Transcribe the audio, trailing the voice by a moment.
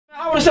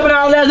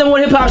107.9 less than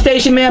one hip hop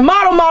station, man.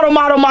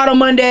 Model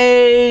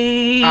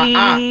Mondays.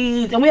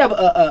 And we have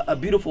a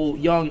beautiful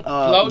young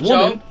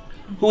woman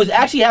who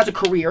actually has a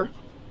career.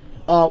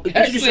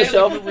 Introduce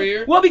yourself.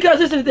 Well, because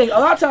this is the thing. A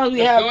lot of times we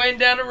have going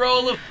down the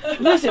roll of.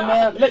 Listen,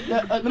 man.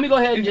 Let me go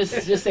ahead and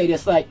just say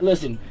this. Like,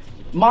 listen.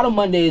 Model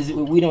Mondays,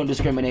 we don't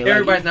discriminate.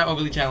 Everybody's not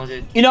overly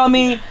talented. You know what I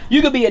mean?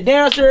 You could be a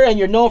dancer and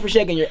you're known for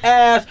shaking your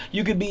ass.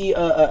 You could be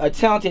a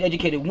talented,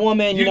 educated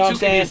woman. You know what I'm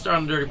saying? You too can be a star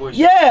on Durtty Boys.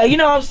 Yeah, you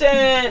know what I'm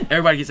saying?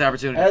 Everybody gets an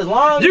opportunity. As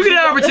long as you get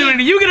an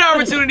opportunity, you get an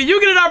opportunity,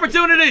 you get an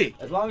opportunity.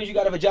 As long as you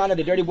got a vagina,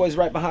 the Durtty Boys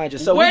right behind you.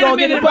 So wait we gonna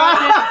get it by.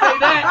 Say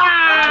that.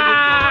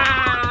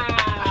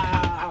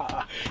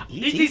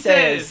 E.T.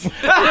 says.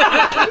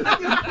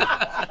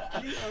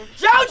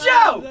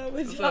 JoJo!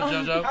 What's up,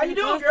 JoJo? How you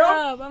doing, What's girl?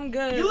 up? I'm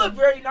good. You look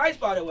very nice,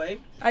 by the way.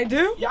 I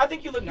do? Yeah, I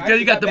think you look nice. Because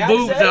you got the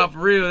boobs out for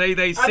real.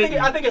 They sitting.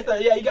 I think it's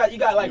the you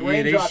got like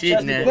raindrop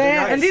chest. Nice.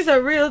 And these are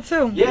real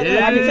too. Yeah,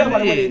 I can tell by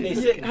the way they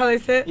sit. How they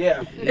sit?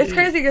 Yeah. It's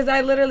crazy because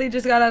I literally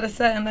just got out of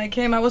set and I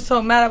was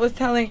so mad. I was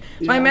telling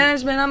my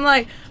management, I'm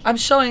like, I'm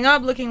showing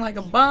up looking like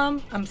a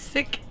bum. I'm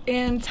sick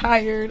and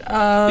tired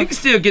of. You can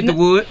still get the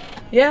wood.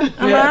 Yeah,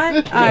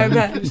 am I? I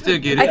bet. You still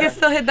get it. I can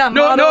still hit that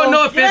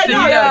no offense to you,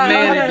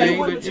 man.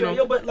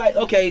 But like,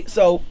 okay,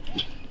 so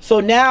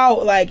now,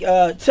 like,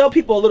 tell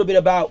people a little bit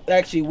about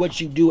actually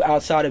what you do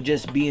outside of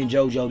just being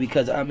JoJo,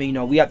 because I mean, you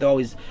know, we have to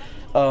always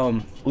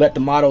let the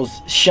models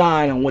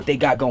shine on what they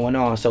got going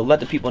on. So let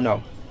the people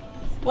know.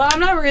 Well, I'm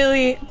not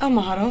really a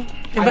model,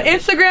 but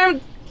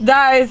Instagram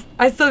dies,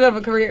 I still have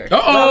a career.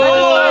 Shots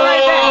fired!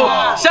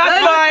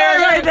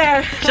 Right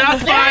there.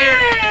 Shots fired!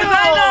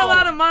 I know a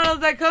lot of models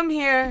that come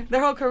here, their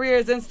whole career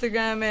is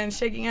Instagram and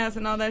shaking ass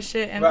and all that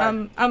shit, and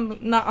I'm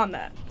not on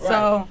that. Right.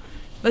 So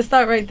let's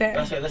start right there.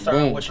 Okay, let's start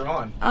with what you're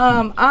on.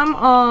 I'm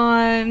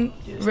on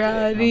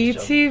reality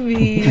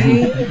TV.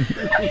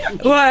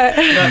 What?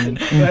 Nothing.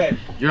 Go ahead.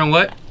 You're on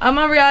what? I'm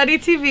on reality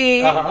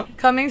TV.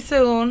 Coming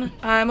soon.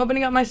 I'm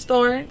opening up my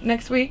store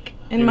next week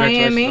in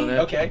Miami.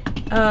 Okay.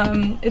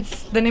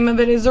 It's the name of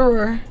it is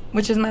Zrura,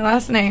 which is my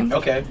last name.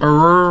 Okay.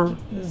 Zrura.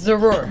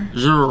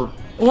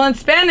 Well, in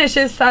Spanish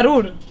it's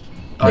Sarur.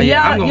 Oh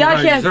yeah,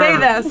 y'all can't say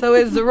that, so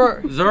it's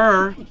Zrura.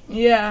 Zrura.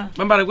 Yeah.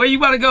 Where you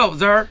about to go,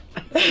 Zur?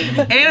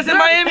 And it's in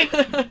Miami.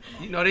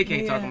 You know they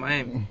can't talk in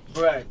Miami.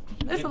 Right.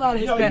 There's a lot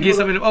of Hispanic. Get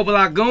some of them open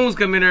like goons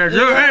come in there.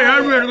 Zur, hey,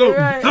 I'm ready to go.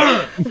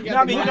 Zur. You know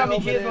how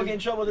many kids gonna get in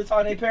trouble to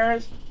talk to their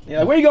parents? Yeah.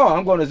 Like, where you going?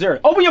 I'm going to Zur.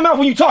 Open your mouth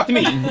when you talk to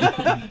me.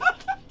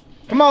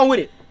 Come on with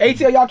it.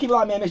 ATL, y'all keep it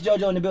locked, man. It's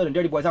JoJo in the building.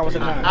 Durtty Boys,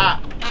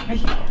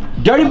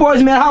 107.9. Durtty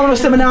Boys, man.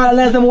 107.9,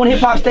 less than one hip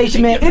hop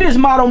station, man. It is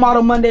Model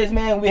Mondays,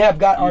 man. We have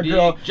got our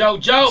girl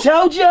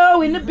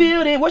JoJo in the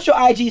building. What's your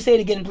IG? Say it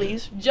again,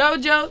 please.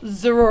 JoJo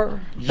Zrura.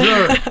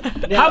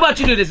 How about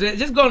you do this?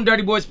 Just go on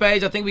Durtty Boys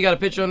page. I think we got a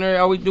picture on there.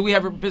 Do we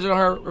have a picture on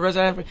her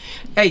resume?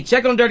 Hey,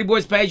 check on Durtty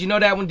Boys page. You know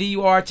that one,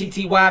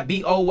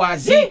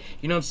 DurttyBoyz.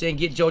 You know what I'm saying?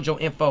 Get JoJo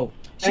info.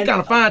 She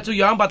kind of fine too,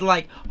 y'all. I'm about to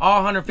like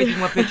all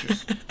 151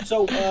 pictures.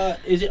 So,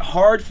 is it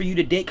hard for you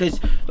to date? Because,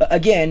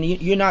 again,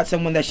 you're not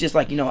someone that's just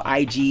like, you know,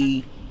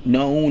 IG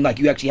known. Like,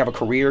 you actually have a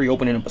career. You're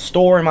opening up a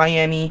store in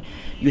Miami.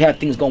 You have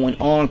things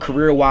going on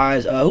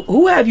career-wise.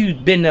 Who have you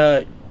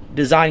been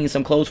designing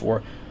some clothes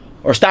for?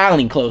 Or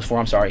styling clothes for,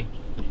 I'm sorry.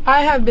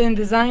 I have been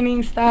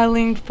designing,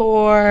 styling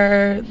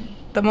for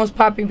the most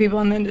popping people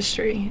in the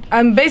industry.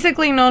 I'm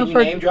basically known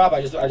for name drop.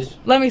 I just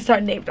let me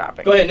start name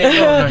dropping. Go ahead, name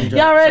drop.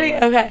 Y'all ready?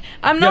 Okay.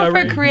 I'm known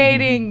for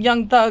creating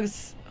Young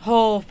Thug's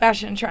whole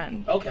fashion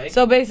trend. Okay.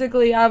 So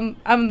basically, I'm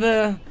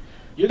the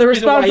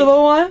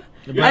responsible one.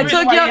 I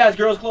took why he has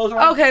girls' clothes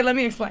on. Okay, let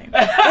me explain.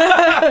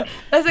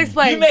 Let's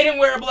explain. You made him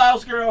wear a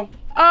blouse, girl.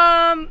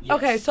 Yes.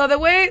 Okay. So the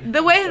way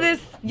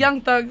this Young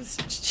Thug's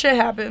shit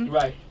happened.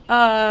 Right.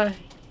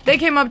 They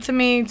came up to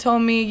me,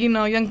 told me, you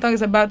know, Young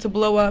Thug's about to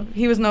blow up.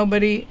 He was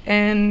nobody,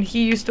 and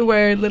he used to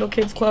wear little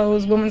kids'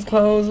 clothes, women's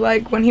clothes,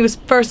 like when he was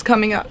first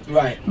coming up.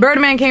 Right.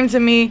 Birdman came to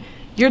me,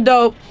 you're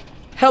dope,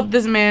 help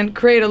this man,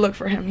 create a look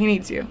for him, he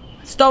needs you.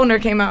 Stoner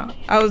came out.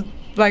 I was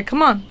like,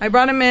 come on. I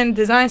brought him in,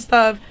 designed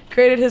stuff,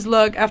 created his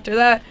look. After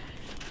that,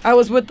 I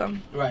was with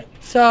them. Right.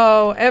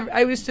 So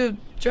I used to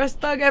dress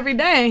Thug every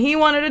day, and he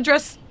wanted to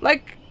dress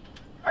like...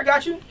 I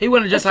got you. He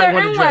wanted to dress how he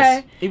wanted to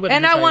dress.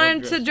 And I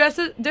wanted to dress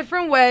a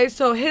different way,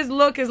 so his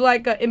look is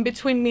like a in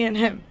between me and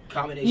him.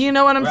 Combination. You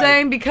know what I'm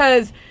saying?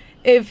 Because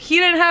if he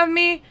didn't have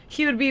me,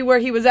 he would be where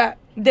he was at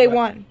day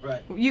one.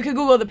 Right. You could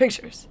Google the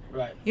pictures.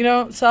 Right. You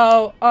know,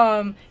 so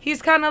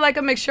he's kind of like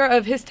a mixture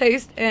of his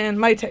taste and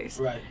my taste.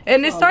 Right.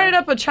 And it started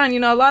up a trend.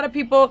 You know, a lot of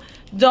people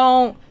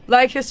don't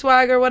like his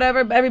swag or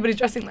whatever, but everybody's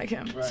dressing like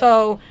him. Right.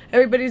 So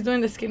everybody's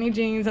doing the skinny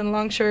jeans and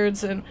long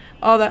shirts and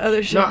all that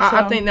other shit. No,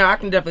 I think now I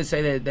can definitely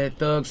say that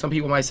Thug, some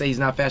people might say he's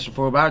not fashion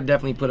forward, but I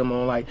definitely put him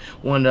on like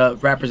one of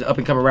the rappers, up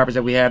and coming rappers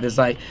that we have that's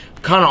like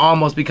kind of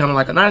almost becoming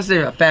like, not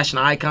necessarily a fashion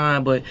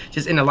icon, but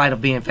just in the light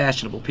of being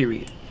fashionable,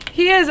 period.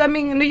 He is. I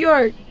mean, in New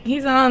York,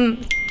 he's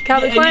on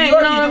Calvin Klein. You know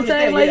what I'm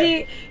saying?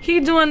 Like he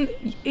on the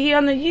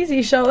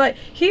Yeezy show. Like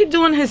he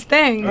doing his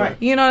thing. Right.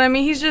 You know what I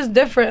mean? He's just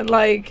different.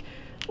 Like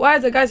why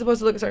is a guy supposed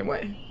to look a certain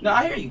way? No,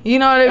 I hear you. You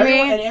know what I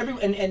mean?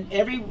 And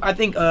every I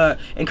think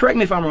and correct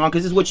me if I'm wrong,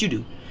 because this is what you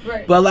do.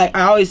 Right. But like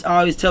I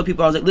always tell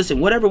people, I was like, listen,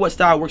 what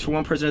style works for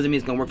one person doesn't mean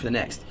it's gonna work for the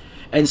next.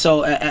 And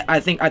so I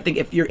think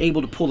if you're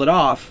able to pull it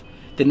off,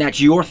 then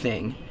that's your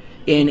thing,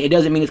 and it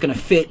doesn't mean it's gonna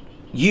fit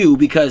you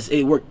because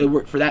it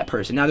worked for that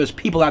person. Now there's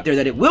people out there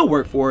that it will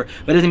work for,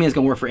 but it doesn't mean it's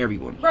gonna work for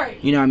everyone. Right.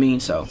 You know what I mean?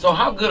 So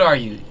how good are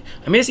you?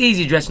 I mean, it's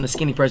easy dressing a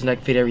skinny person that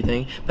can fit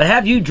everything, but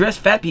have you dressed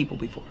fat people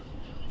before?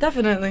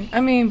 Definitely.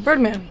 I mean,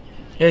 Birdman.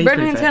 Yeah, he's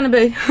Birdman's kind of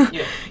big.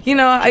 Yeah. You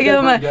know, I give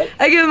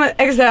him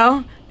an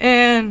XL,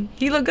 and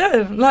he look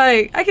good.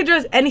 Like, I could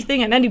dress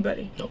anything and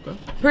anybody. Okay.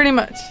 Pretty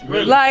much.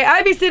 Really? Like,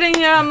 I be sitting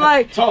here, I'm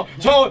like,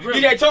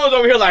 DJ Tone's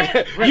over here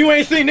like, you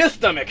ain't seen this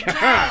stomach.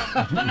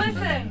 but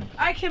listen,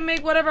 I can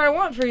make whatever I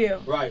want for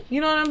you. Right.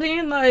 You know what I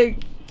mean? Like,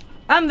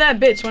 I'm that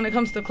bitch when it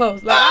comes to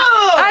clothes. Like,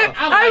 Oh!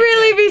 I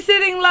really be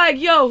sitting like,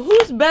 yo,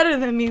 who's better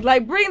than me?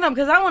 Like, bring them,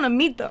 because I want to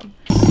meet them.